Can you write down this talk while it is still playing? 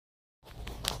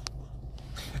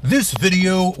This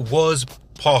video was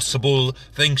possible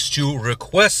thanks to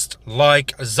requests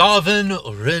like Zaven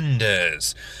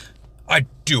Rendez. I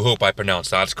do hope I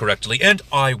pronounced that correctly, and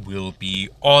I will be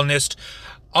honest,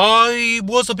 I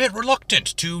was a bit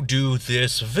reluctant to do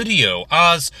this video,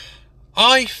 as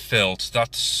I felt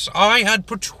that I had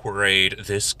portrayed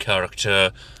this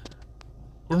character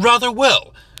rather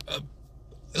well. A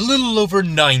little over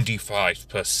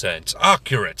 95%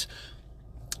 accurate.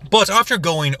 But after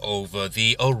going over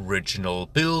the original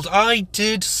build, I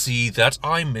did see that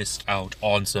I missed out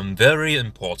on some very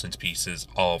important pieces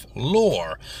of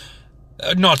lore.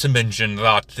 Not to mention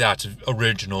that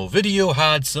original video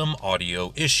had some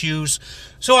audio issues,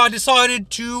 so I decided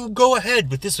to go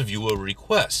ahead with this viewer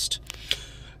request.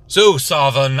 So,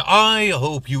 Savan, I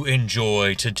hope you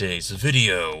enjoy today's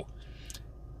video.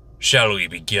 Shall we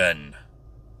begin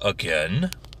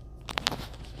again?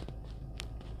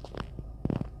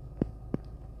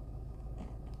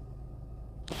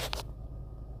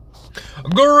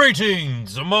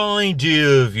 Greetings, my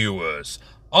dear viewers.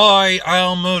 I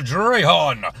am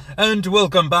Drahan, and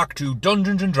welcome back to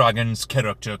Dungeons & Dragons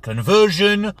Character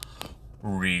Conversion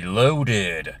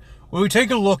Reloaded, where we take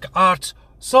a look at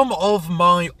some of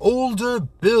my older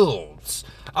builds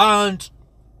and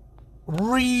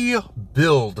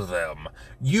rebuild them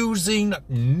using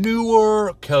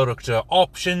newer character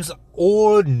options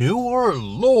or newer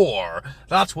lore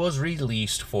that was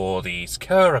released for these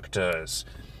characters.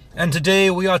 And today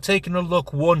we are taking a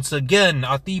look once again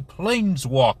at the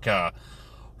Planeswalker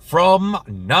from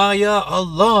Naya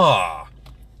Allah,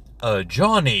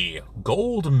 Ajani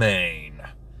Goldmane.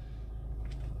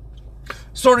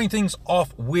 Starting things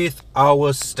off with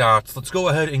our stats, let's go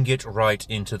ahead and get right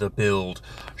into the build.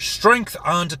 Strength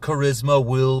and Charisma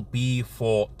will be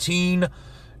 14,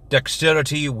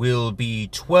 Dexterity will be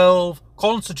 12,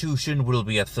 Constitution will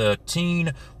be a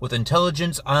 13, with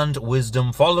Intelligence and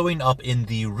Wisdom following up in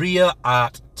the rear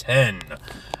at 10.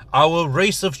 Our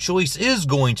race of choice is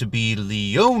going to be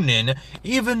Leonin,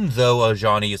 even though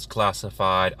Ajani is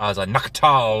classified as a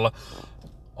Noctal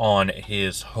on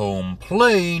his home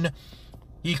plane.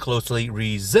 He closely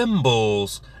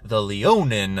resembles the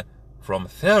Leonin from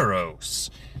Theros.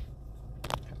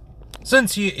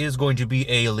 Since he is going to be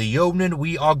a Leonin,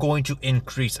 we are going to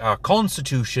increase our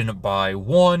Constitution by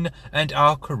 1 and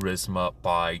our Charisma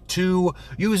by 2,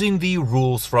 using the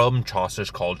rules from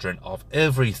Chaucer's Cauldron of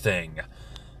Everything.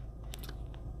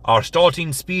 Our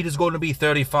starting speed is going to be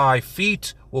 35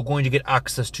 feet. We're going to get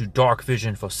access to Dark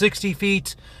Vision for 60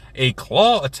 feet, a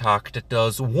Claw attack that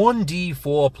does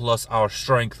 1d4 plus our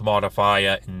Strength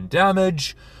modifier in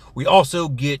damage. We also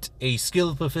get a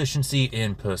skill proficiency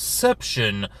in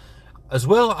Perception, as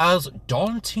well as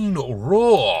Daunting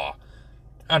Roar.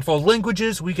 And for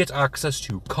languages, we get access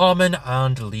to Common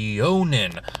and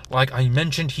Leonin. Like I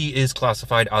mentioned, he is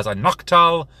classified as a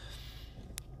Noctal,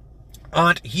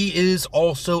 and he is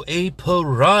also a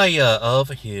pariah of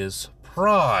his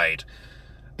pride.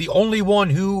 The only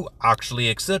one who actually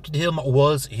accepted him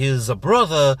was his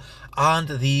brother and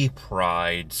the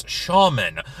Pride's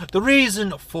shaman. The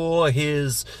reason for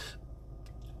his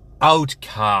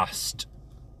outcast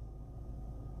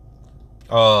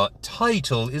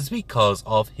title is because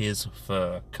of his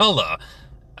fur color,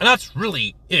 and that's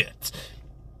really it.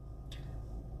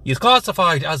 He is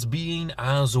classified as being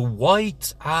as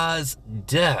white as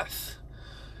death.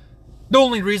 The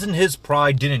only reason his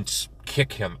pride didn't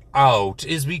kick him out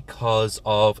is because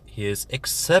of his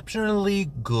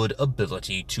exceptionally good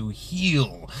ability to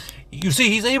heal. You see,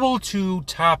 he's able to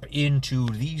tap into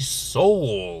the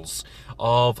souls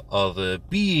of other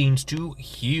beings to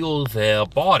heal their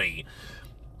body,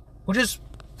 which is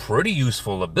pretty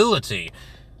useful ability,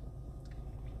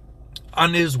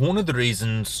 and is one of the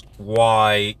reasons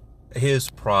why his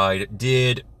pride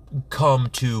did come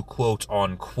to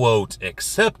quote-unquote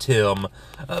accept him,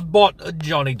 but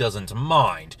Johnny doesn't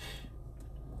mind.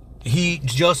 He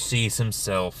just sees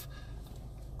himself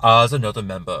as another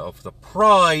member of the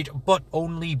Pride, but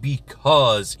only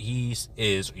because he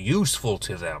is useful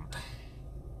to them.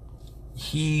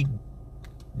 He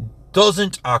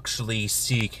doesn't actually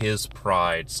seek his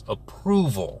pride's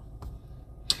approval.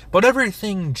 But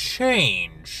everything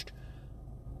changed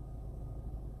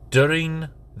during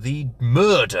the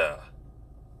murder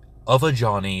of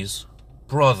Ajani's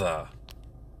brother.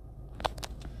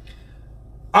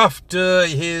 After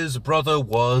his brother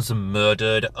was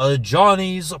murdered,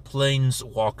 Ajani's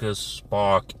Planeswalker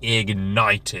spark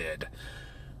ignited,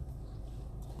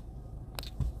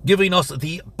 giving us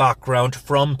the background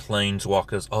from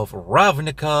Planeswalkers of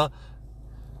Ravnica,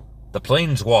 the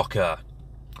Planeswalker.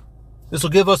 This will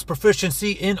give us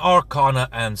proficiency in Arcana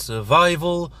and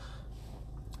Survival,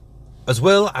 as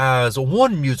well as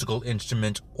one musical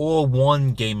instrument or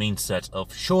one gaming set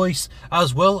of choice,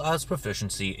 as well as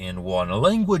proficiency in one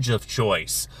language of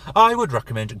choice. I would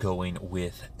recommend going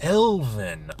with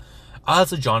Elven,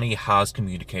 as Ajani has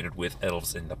communicated with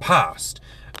elves in the past,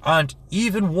 and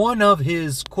even one of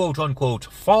his quote-unquote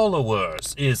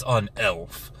followers is an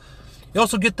elf. You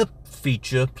also get the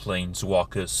feature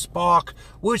Planeswalker's Spark,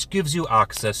 which gives you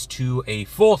access to a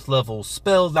 4th level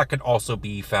spell that can also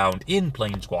be found in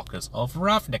Planeswalkers of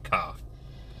Ravnica.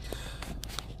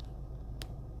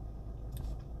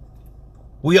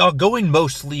 We are going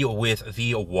mostly with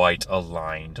the white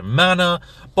aligned mana,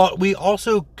 but we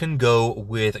also can go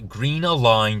with green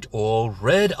aligned or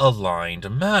red aligned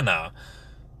mana.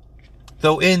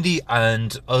 Though in the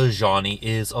end, Ajani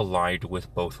is aligned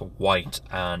with both white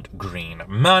and green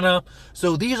mana,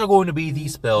 so these are going to be the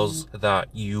spells that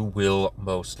you will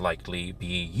most likely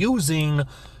be using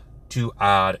to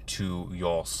add to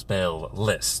your spell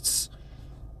lists.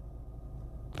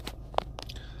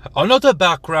 Another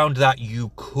background that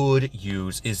you could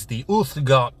use is the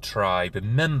Uthgardt tribe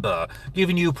member,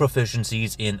 giving you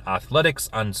proficiencies in athletics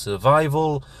and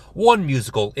survival, one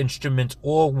musical instrument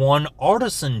or one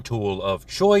artisan tool of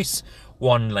choice,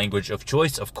 one language of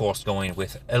choice, of course going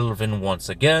with Elven once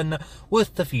again,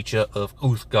 with the feature of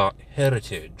Uthgardt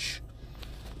heritage.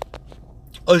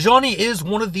 Ajani is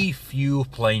one of the few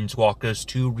planeswalkers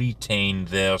to retain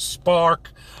their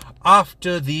spark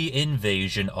after the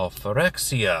invasion of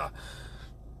Phyrexia.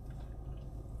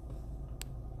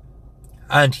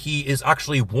 And he is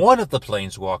actually one of the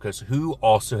planeswalkers who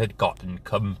also had gotten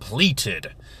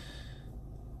completed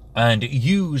and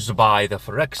used by the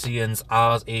Phyrexians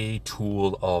as a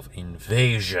tool of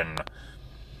invasion.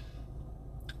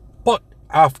 But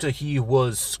after he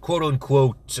was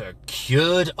quote-unquote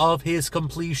cured of his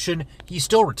completion, he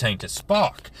still retained his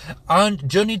spark and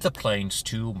journeyed the plains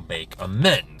to make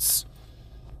amends.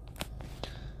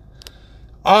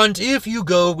 And if you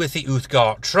go with the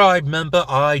Uthgardt tribe member,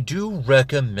 I do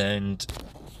recommend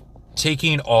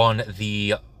taking on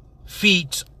the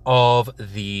feat of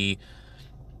the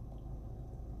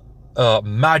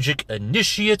Magic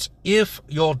Initiate if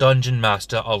your Dungeon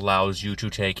Master allows you to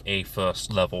take a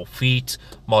 1st level feat,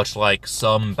 much like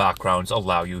some backgrounds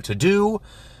allow you to do.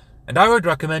 And I would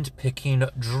recommend picking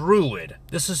Druid.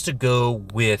 This is to go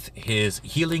with his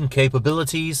healing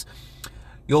capabilities.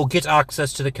 You'll get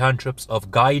access to the cantrips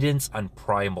of Guidance and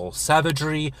Primal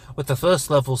Savagery with the 1st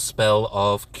level spell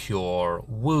of Cure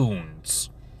Wounds.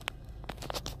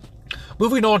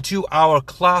 Moving on to our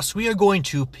class, we are going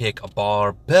to pick a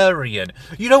Barbarian.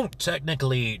 You don't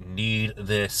technically need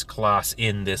this class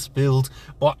in this build,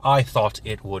 but I thought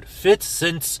it would fit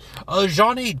since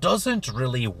Ajani doesn't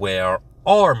really wear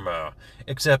armor,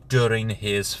 except during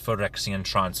his Phyrexian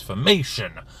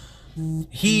transformation.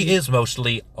 He is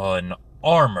mostly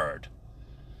unarmored.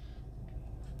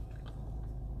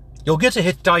 You'll get a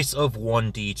hit dice of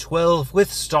 1d12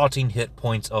 with starting hit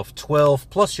points of 12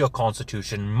 plus your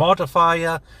constitution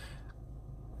modifier.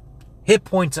 Hit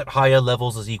points at higher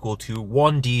levels is equal to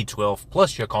 1d12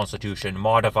 plus your constitution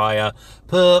modifier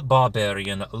per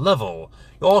barbarian level.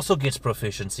 You also get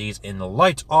proficiencies in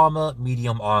light armor,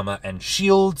 medium armor, and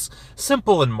shields,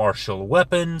 simple and martial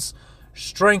weapons,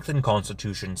 strength and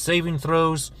constitution saving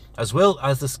throws, as well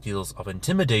as the skills of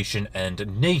intimidation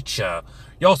and nature.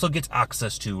 You also get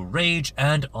access to rage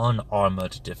and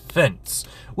unarmored defense,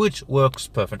 which works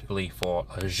perfectly for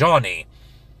Ajani.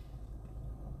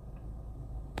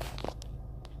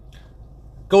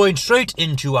 Going straight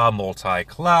into our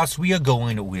multi-class, we are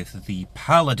going with the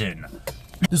Paladin.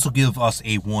 This will give us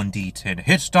a 1d10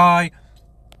 hit die,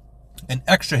 an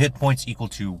extra hit points equal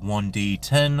to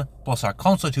 1d10 plus our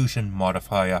constitution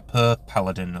modifier per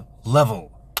Paladin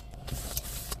level.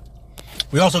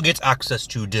 We also get access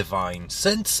to Divine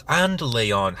Sense and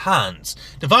Lay on Hands.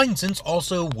 Divine Sense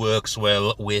also works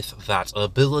well with that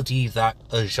ability that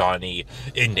Ajani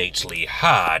innately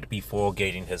had before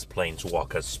gaining his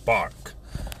Planeswalker Spark.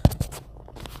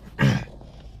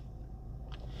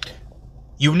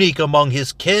 Unique among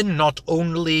his kin, not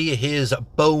only his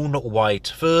bone white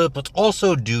fur, but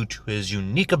also due to his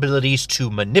unique abilities to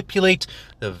manipulate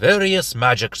the various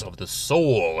magics of the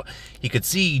soul. He could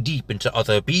see deep into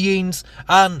other beings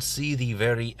and see the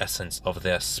very essence of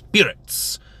their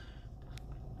spirits.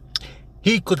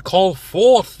 He could call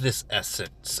forth this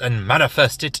essence and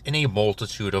manifest it in a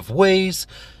multitude of ways,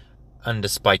 and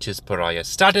despite his pariah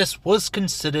status, was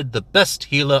considered the best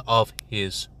healer of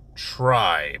his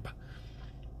tribe.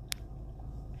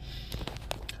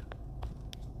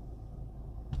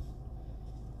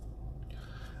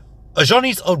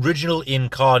 Ajani's original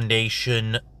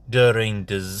incarnation during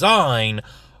design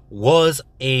was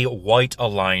a white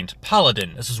aligned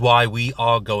paladin. This is why we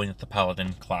are going with the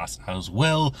paladin class as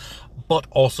well, but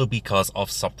also because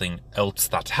of something else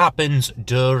that happens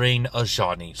during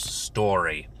Ajani's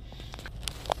story.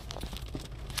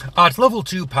 At level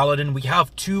 2 Paladin, we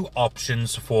have two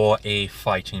options for a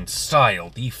fighting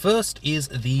style. The first is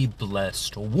the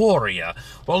Blessed Warrior,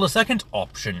 while the second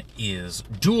option is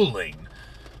dueling.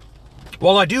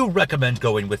 While I do recommend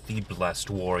going with the Blessed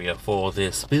Warrior for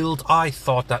this build, I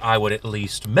thought that I would at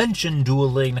least mention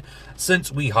dueling,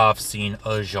 since we have seen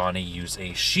Ajani use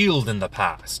a shield in the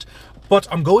past. But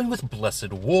I'm going with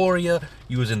Blessed Warrior,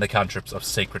 using the cantrips of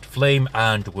Sacred Flame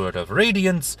and Word of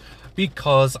Radiance,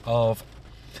 because of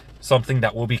something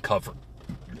that we'll be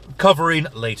covering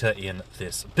later in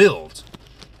this build.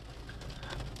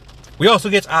 We also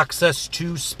get access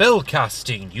to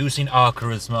spellcasting using our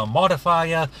Charisma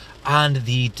modifier and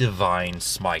the Divine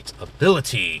Smite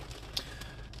ability.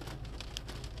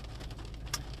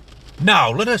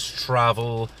 Now let us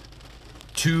travel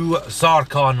to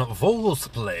Zarkon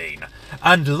Volsplane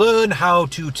and learn how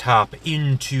to tap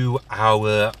into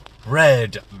our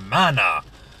red mana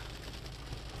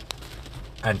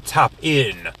and tap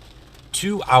in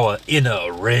to our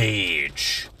inner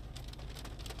rage.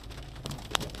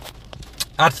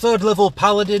 At 3rd level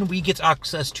Paladin, we get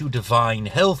access to Divine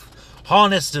Health,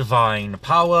 Harness Divine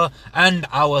Power, and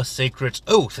our Sacred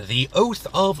Oath, the Oath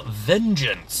of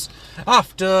Vengeance.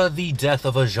 After the death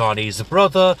of Ajani's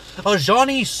brother,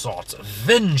 Ajani sought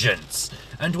vengeance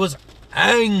and was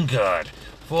angered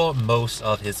for most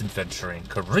of his adventuring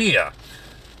career.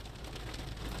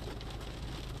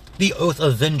 The Oath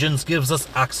of Vengeance gives us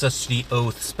access to the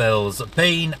Oath spells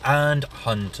Bane and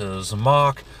Hunter's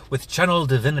Mark, with Channel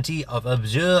Divinity of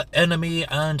Abjure Enemy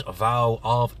and Vow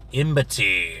of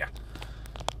Enmity.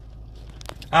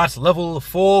 At level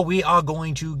 4, we are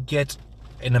going to get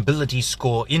an ability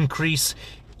score increase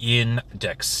in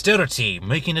Dexterity,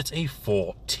 making it a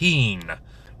 14.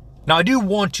 Now, I do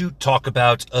want to talk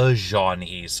about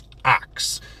Ajani's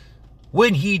axe.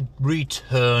 When he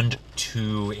returned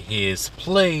to his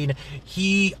plane,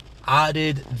 he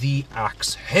added the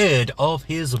axe head of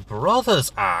his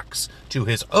brother's axe to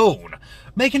his own,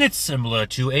 making it similar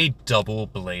to a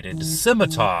double-bladed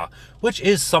scimitar, which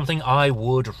is something I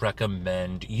would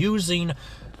recommend using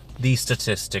the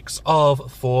statistics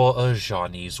of for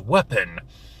Ajani's weapon,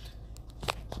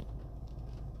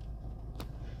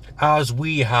 as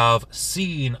we have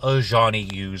seen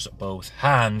Ajani use both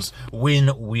hands when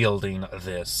wielding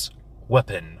this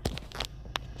weapon.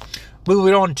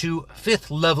 Moving on to 5th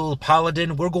level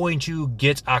Paladin, we're going to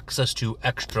get access to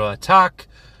extra attack,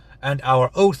 and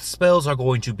our Oath spells are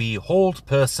going to be Hold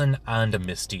Person and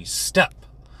Misty Step.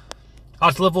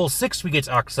 At level 6 we get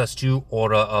access to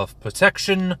Aura of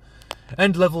Protection,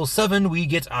 and level 7 we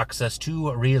get access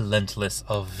to Relentless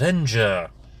Avenger.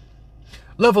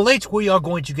 Level 8 we are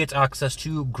going to get access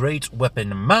to Great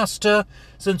Weapon Master,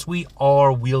 since we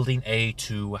are wielding a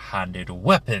two-handed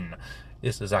weapon.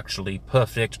 This is actually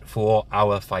perfect for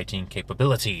our fighting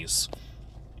capabilities.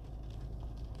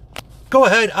 Go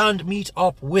ahead and meet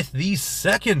up with the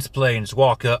second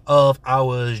planeswalker of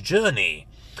our journey,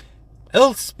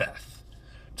 Elspeth,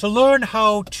 to learn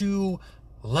how to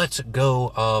let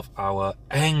go of our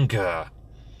anger.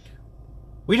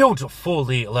 We don't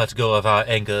fully let go of our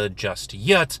anger just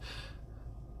yet,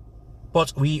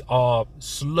 but we are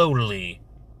slowly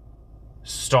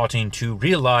starting to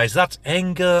realize that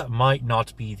anger might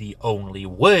not be the only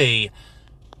way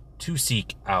to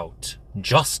seek out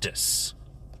justice.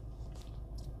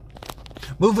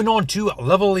 Moving on to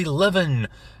level 11.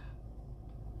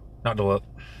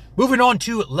 Moving on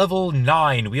to level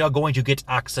 9, we are going to get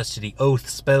access to the Oath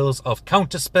spells of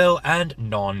Counterspell and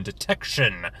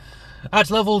Non-Detection. At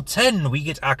level 10, we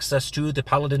get access to the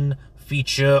Paladin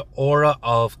feature Aura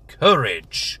of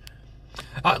Courage.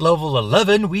 At level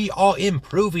 11, we are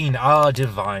improving our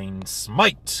Divine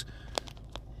Smite.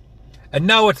 And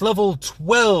now at level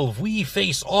 12, we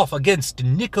face off against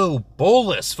Nico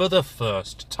Bolas for the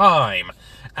first time.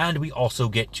 And we also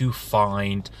get to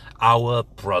find our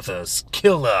brother's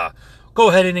killer. Go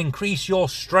ahead and increase your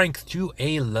strength to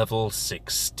a level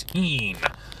 16.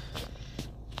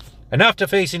 And after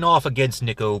facing off against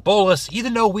Nico Bolas,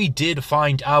 even though we did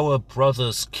find our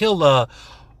brother's killer,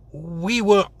 we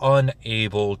were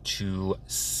unable to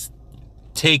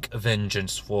take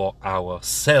vengeance for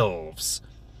ourselves.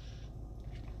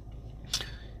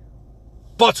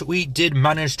 But we did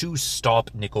manage to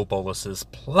stop Nico Bolas's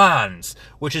plans,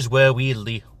 which is where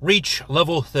we reach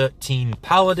level 13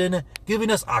 Paladin,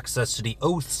 giving us access to the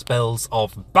Oath spells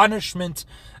of Banishment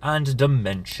and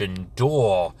Dimension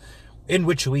Door, in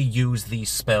which we use the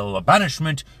spell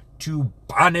Banishment to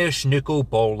banish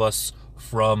Nicobolus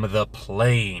from the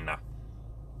plane.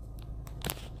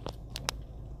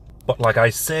 But like I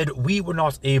said, we were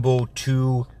not able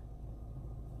to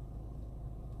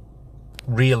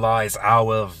realize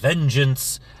our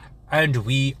vengeance, and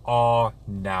we are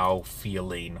now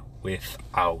feeling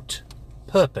without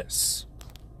purpose.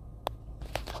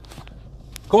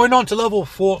 Going on to level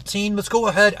 14, let's go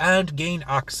ahead and gain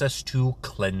access to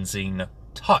Cleansing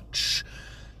Touch.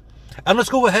 And let's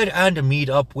go ahead and meet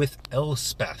up with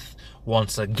Elspeth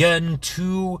once again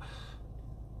to,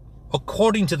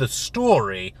 according to the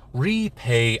story,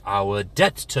 repay our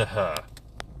debt to her.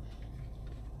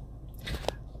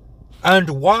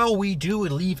 And while we do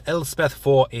leave Elspeth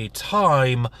for a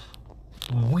time,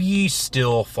 we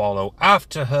still follow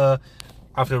after her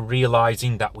after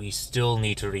realizing that we still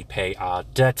need to repay our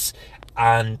debts,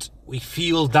 and we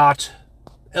feel that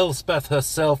Elspeth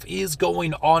herself is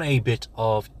going on a bit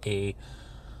of a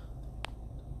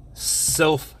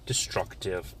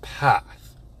self-destructive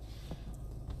path.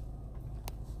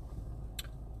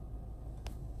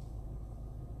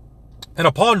 And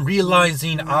upon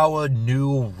realizing our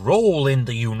new role in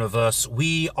the universe,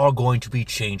 we are going to be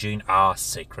changing our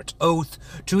sacred oath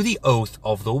to the Oath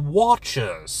of the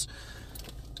Watchers.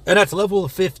 And at level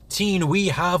 15, we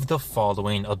have the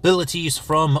following abilities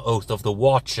from Oath of the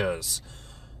Watchers.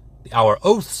 Our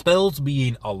oath spells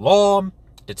being Alarm,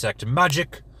 Detect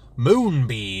Magic,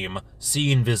 Moonbeam,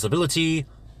 See Invisibility,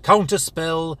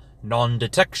 Counterspell,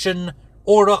 Non-Detection,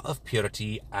 Aura of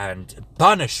Purity, and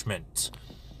Banishment.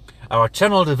 Our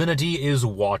channel divinity is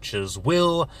Watcher's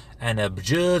Will and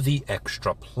Abjure the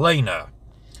Extraplanar.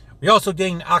 We also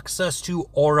gain access to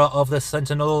Aura of the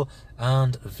Sentinel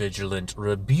and Vigilant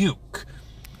Rebuke.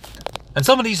 And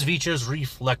some of these features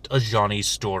reflect Ajani's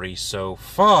story so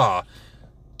far,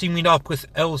 teaming up with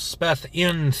Elspeth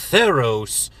in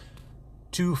Theros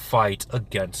to fight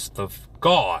against the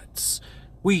gods.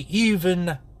 We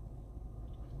even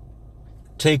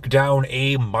take down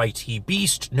a mighty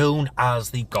beast known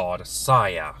as the God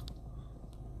Sire.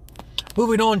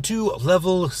 Moving on to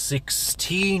level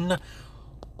 16,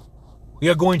 we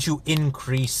are going to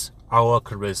increase our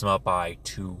charisma by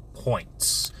 2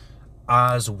 points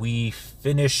as we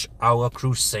finish our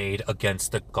crusade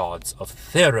against the gods of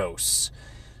Theros.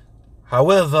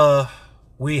 However,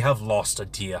 we have lost a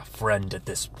dear friend at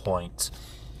this point.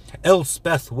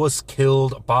 Elspeth was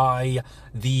killed by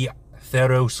the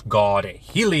Theros god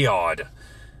Heliod.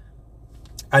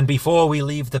 And before we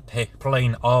leave the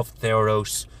plane of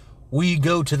Theros, we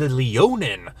go to the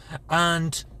Leonin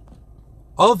and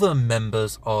other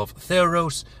members of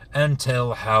Theros and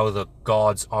tell how the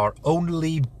gods are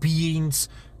only beings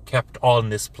kept on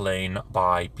this plane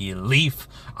by belief,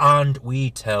 and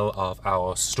we tell of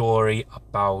our story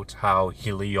about how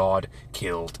Heliod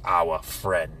killed our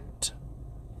friend.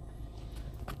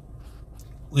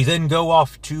 We then go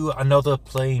off to another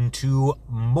plane to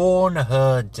mourn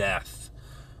her death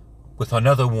with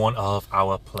another one of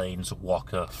our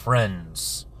planeswalker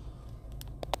friends.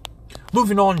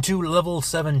 Moving on to level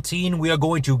 17, we are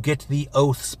going to get the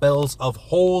oath spells of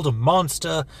Hold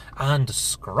Monster and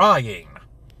Scrying.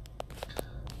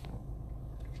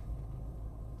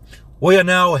 We are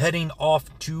now heading off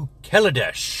to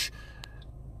Kaladesh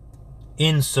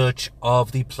in search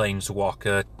of the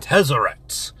planeswalker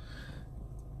Tezzeret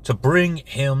to bring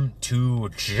him to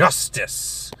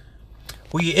justice.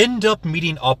 We end up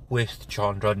meeting up with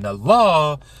Chandra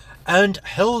Nala and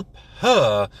help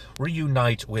her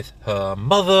reunite with her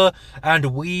mother, and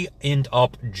we end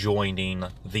up joining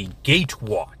the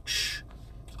Gatewatch.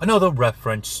 Another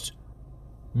reference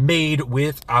made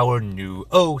with our new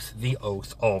oath, the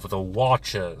Oath of the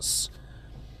Watchers.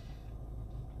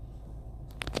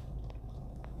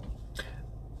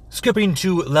 Skipping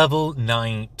to level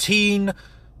 19,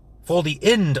 for the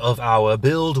end of our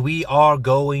build, we are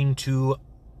going to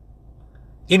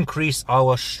increase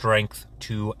our strength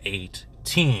to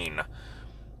 18.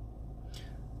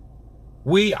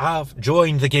 We have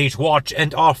joined the Gatewatch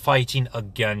and are fighting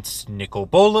against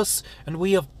Nicobolus, and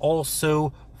we have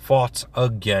also fought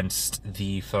against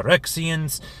the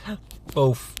Phyrexians,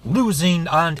 both losing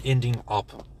and ending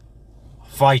up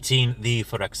fighting the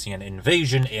Phyrexian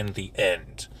invasion in the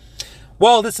end.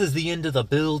 While this is the end of the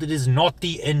build, it is not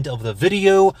the end of the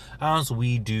video, as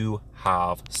we do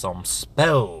have some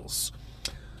spells.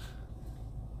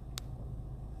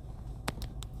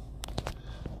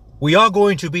 We are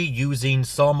going to be using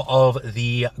some of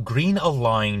the green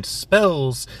aligned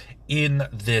spells in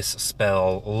this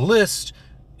spell list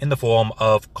in the form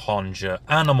of Conjure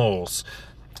Animals.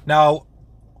 Now,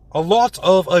 a lot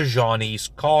of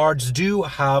Ajani's cards do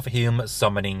have him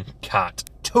summoning cat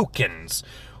tokens,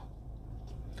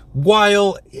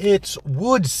 While it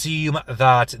would seem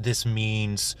that this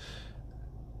means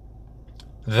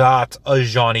that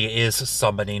Ajani is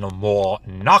summoning more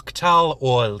Noctal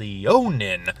or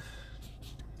Leonin,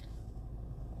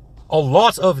 a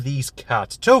lot of these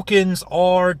cat tokens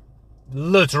are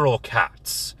literal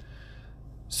cats.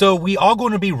 So we are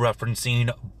going to be referencing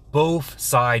both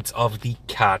sides of the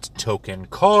cat token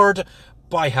card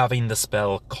by having the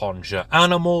spell Conjure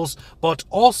Animals, but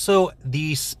also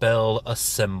the spell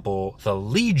Assemble the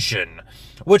Legion,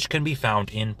 which can be found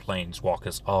in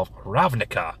Planeswalkers of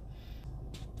Ravnica.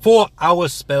 For our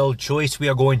spell choice, we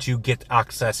are going to get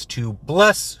access to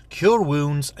Bless, Cure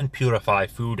Wounds, and Purify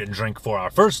Food and Drink for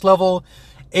our first level,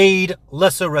 Aid,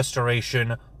 Lesser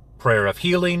Restoration, Prayer of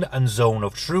Healing, and Zone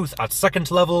of Truth at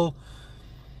second level,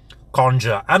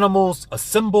 Conjure Animals,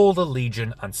 Assemble the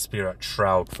Legion, and Spirit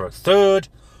Shroud for third.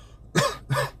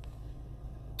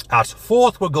 At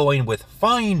fourth, we're going with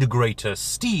Find Greater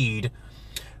Steed,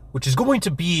 which is going to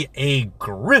be a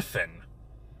Griffin,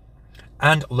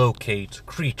 and Locate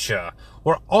Creature.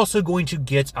 We're also going to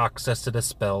get access to the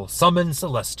spell Summon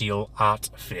Celestial at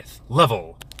 5th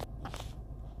level.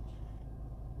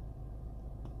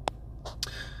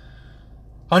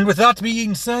 And with that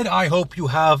being said, I hope you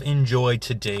have enjoyed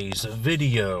today's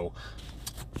video.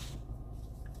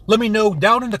 Let me know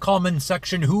down in the comment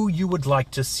section who you would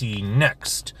like to see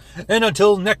next. And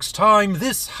until next time,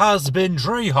 this has been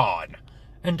Drayhan,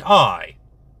 and I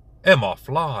am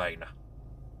offline.